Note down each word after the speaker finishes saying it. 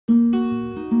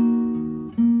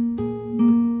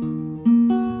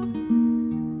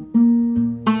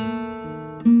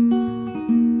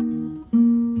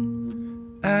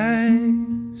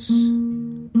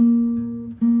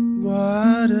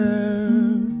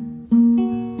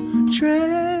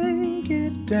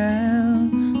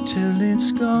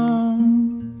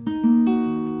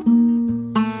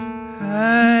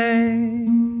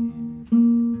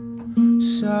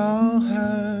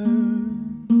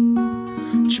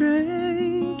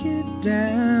Shrink it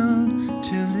down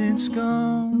till it's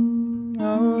gone.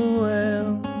 Oh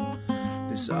well,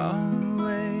 there's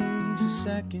always a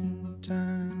second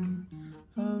time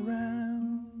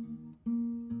around.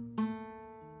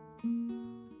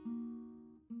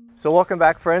 So welcome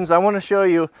back, friends. I want to show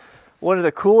you one of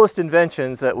the coolest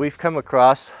inventions that we've come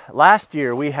across. Last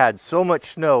year we had so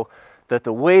much snow that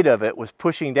the weight of it was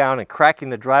pushing down and cracking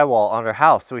the drywall on our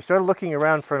house. So we started looking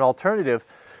around for an alternative,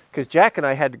 because Jack and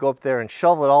I had to go up there and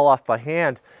shovel it all off by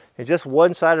hand. And just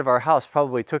one side of our house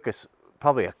probably took us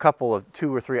a couple of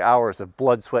 2 or 3 hours of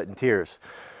blood, sweat, and tears.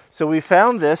 So we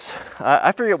found this.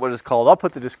 I forget what it's called. I'll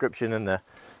put the description in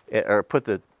or put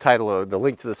the title or the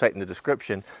link to the site in the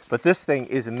description. But this thing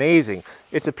is amazing.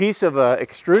 It's a piece of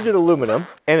extruded aluminum,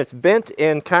 and it's bent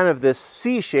in kind of this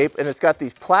C shape, and it's got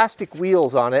these plastic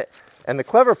wheels on it. And the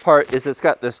clever part is it's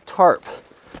got this tarp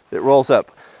that rolls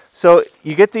up. So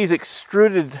you get these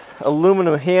extruded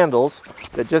aluminum handles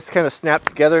that just kind of snap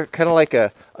together, kind of like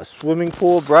a swimming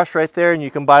pool brush right there, and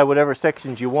you can buy whatever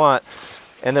sections you want.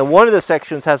 And then one of the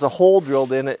sections has a hole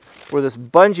drilled in it where this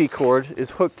bungee cord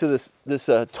is hooked to this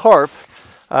tarp,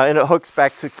 and it hooks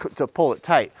back to pull it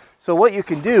tight. So what you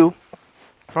can do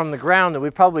from the ground, and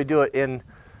we probably do it in,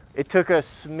 it took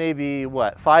us maybe,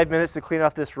 what, 5 minutes to clean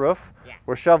off this roof? Yeah.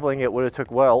 We're shoveling it would have took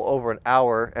well over an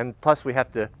hour, and plus we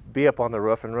have to be up on the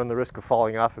roof and run the risk of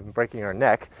falling off and breaking our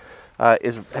neck.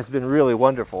 Has been really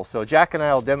wonderful. So Jack and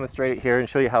I will demonstrate it here and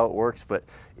show you how it works, but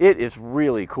it is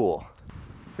really cool.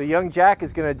 So young Jack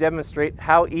is going to demonstrate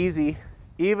how easy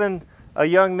even a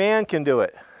young man can do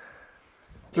it.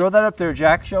 Throw that up there,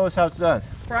 Jack. Show us how it's done.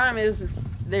 The problem is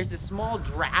there's a small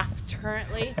draft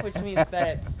currently, which means that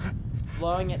it's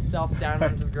blowing itself down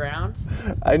onto the ground.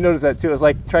 I noticed that too. It's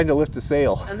like trying to lift a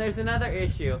sail. And there's another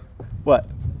issue. What?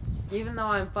 Even though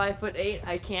I'm 5'8",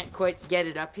 I can't quite get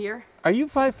it up here. Are you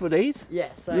 5'8"?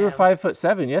 Yes, I am. You were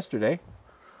 5'7" yesterday.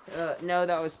 No,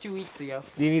 that was 2 weeks ago.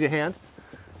 Do you need a hand?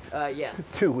 Yes.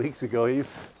 2 weeks ago. You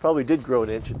probably did grow an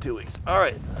inch in 2 weeks. All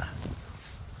right.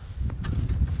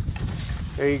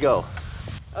 There you go.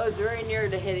 I was very near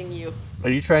to hitting you. Are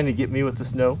you trying to get me with the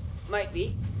snow? Might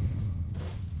be.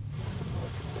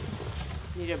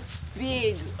 Need a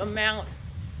big amount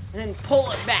and then pull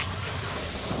it back.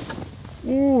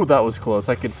 Ooh, that was close.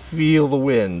 I could feel the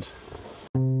wind.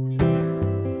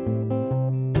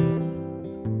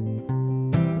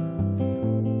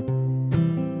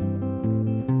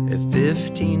 At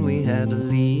 15 we had to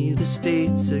leave the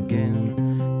States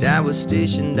again. Dad was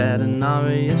stationed at an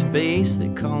RAF base they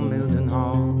call Milden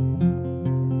Hall.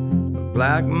 A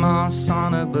black moss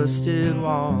on a busted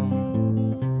wall.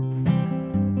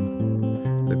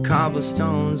 The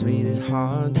cobblestones made it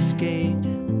hard to skate.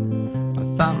 I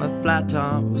thought my flat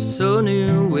top was so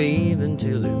new wave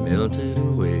until it melted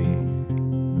away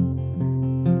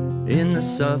in the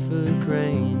Suffolk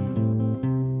rain.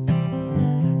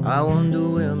 I wonder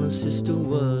where my sister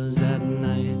was that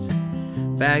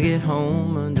night. Back at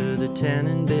home under the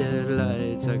tanning bed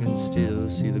lights, I can still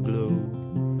see the glow.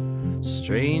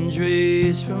 Strange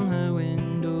rays from her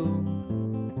window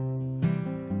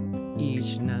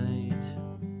each night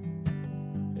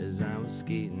as I was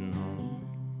skating home.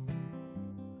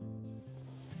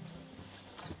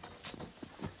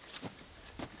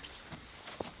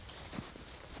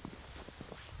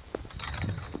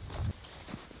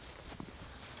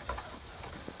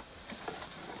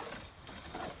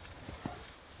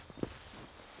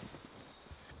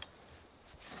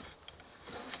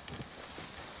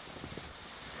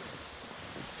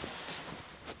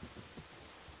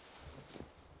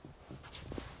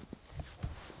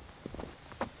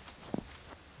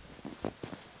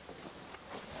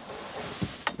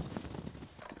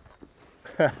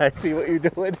 I see what you're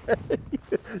doing.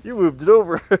 You moved it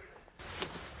over.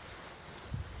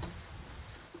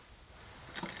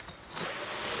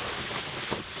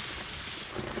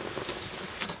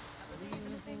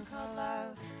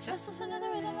 Just listen to the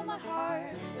rhythm of my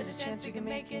heart. There's a chance we can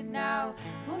make it now.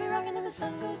 We'll be rocking till the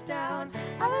sun goes down.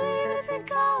 I believe anything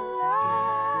called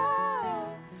love.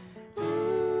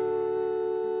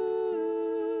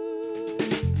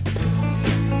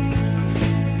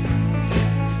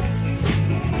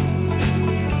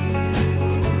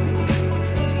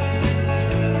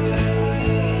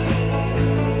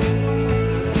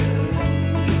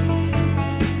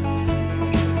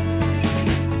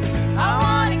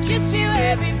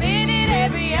 Every minute,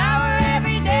 every hour,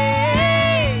 every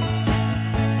day.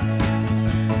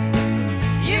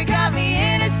 You got me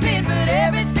in a spin, but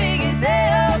everything is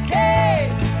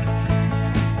okay.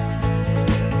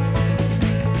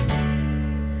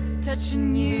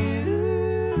 Touching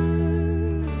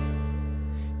you,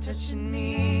 touching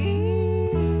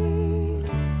me.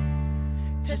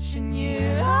 touching you,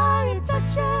 are you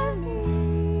touching me?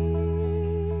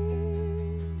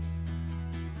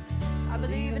 I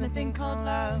believe in a thing called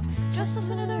love. Just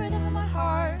listen to the rhythm of my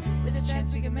heart. There's a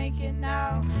chance we can make it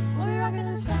now. We'll be rocking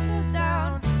till the sun goes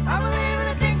down. I believe in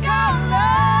a thing called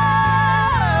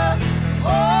love.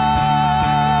 Oh.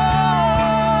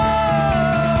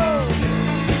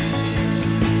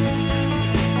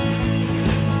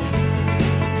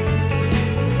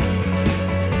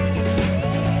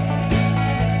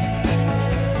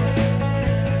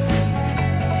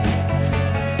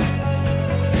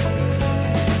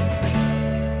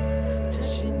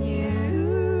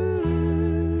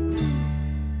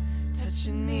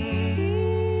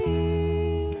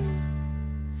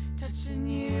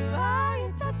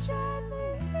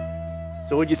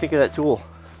 So what'd you think of that tool?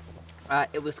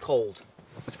 It was cold.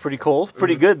 It's pretty cold.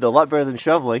 Pretty good though, a lot better than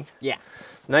shoveling. Yeah.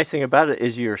 Nice thing about it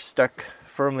is you're stuck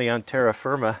firmly on terra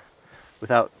firma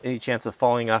without any chance of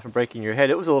falling off and breaking your head.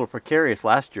 It was a little precarious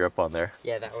last year up on there.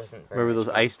 Yeah, that wasn't very Remember those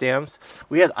fun. ice dams?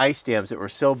 We had ice dams that were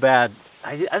so bad.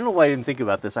 I don't know why I didn't think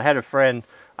about this. I had a friend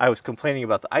I was complaining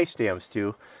about the ice dams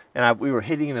to, and we were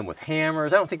hitting them with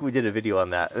hammers. I don't think we did a video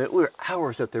on that. We were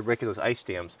hours up there breaking those ice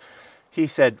dams. He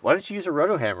said, why don't you use a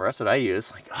roto hammer? That's what I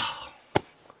use. Like, oh,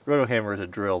 roto hammer is a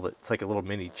drill that's like a little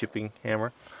mini chipping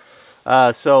hammer.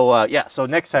 Yeah, so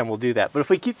next time we'll do that. But if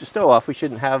we keep the snow off, we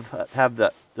shouldn't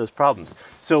have those problems.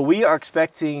 So we are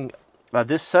expecting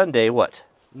this Sunday, what?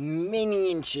 Many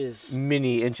inches.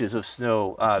 Many inches of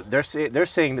snow. They're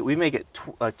saying that we may get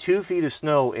 2 feet of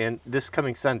snow in this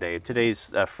coming Sunday.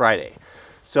 Today's Friday.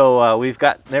 So we've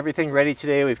got everything ready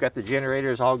today. We've got the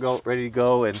generators all ready to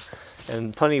go, and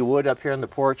plenty of wood up here on the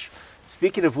porch.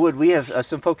 Speaking of wood, we have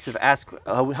some folks have asked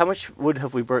how much wood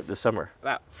have we burnt this summer?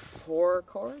 About 4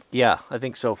 cords? Yeah, I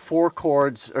think so. 4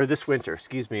 cords, or this winter,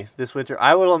 excuse me, this winter.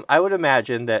 I would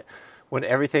imagine that when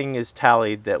everything is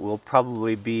tallied, that will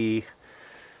probably be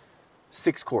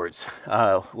 6 cords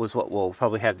was what we'll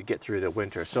probably have to get through the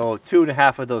winter. So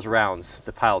 2.5 of those rounds,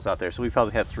 the piles out there. So we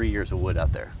probably have 3 years of wood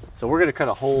out there. So we're going to cut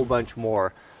a whole bunch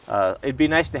more. It'd be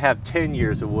nice to have 10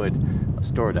 years of wood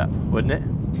stored up, wouldn't it?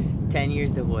 10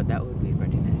 years of wood, that would be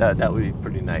pretty nice. That would be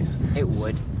pretty nice. It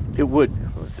would. It would.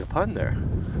 Oh, there's a pun there.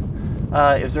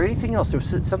 Is there anything else? There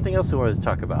was something else we wanted to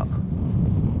talk about.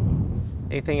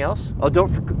 Anything else? Oh, don't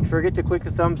forget to click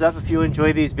the thumbs up if you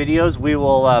enjoy these videos. We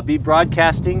will be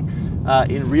broadcasting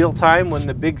in real time when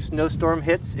the big snowstorm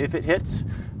hits, if it hits,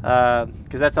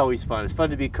 because that's always fun. It's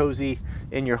fun to be cozy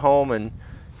in your home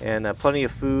and plenty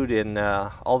of food and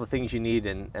all the things you need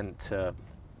and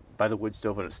by the wood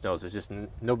stove when it snows. There's just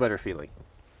no better feeling.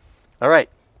 All right.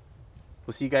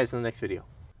 We'll see you guys in the next video.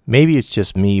 Maybe it's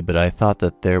just me, but I thought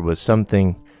that there was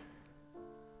something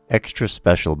extra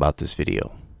special about this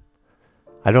video.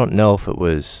 I don't know if it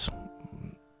was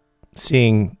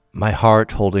seeing my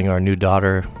heart holding our new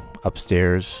daughter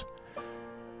upstairs,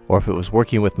 or if it was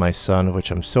working with my son,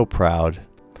 which I'm so proud,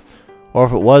 or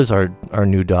if it was our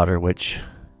new daughter, which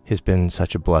has been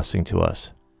such a blessing to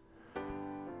us.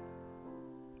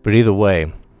 But either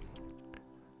way,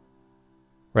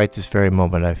 right this very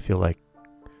moment, I feel like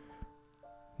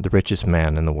the richest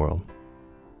man in the world.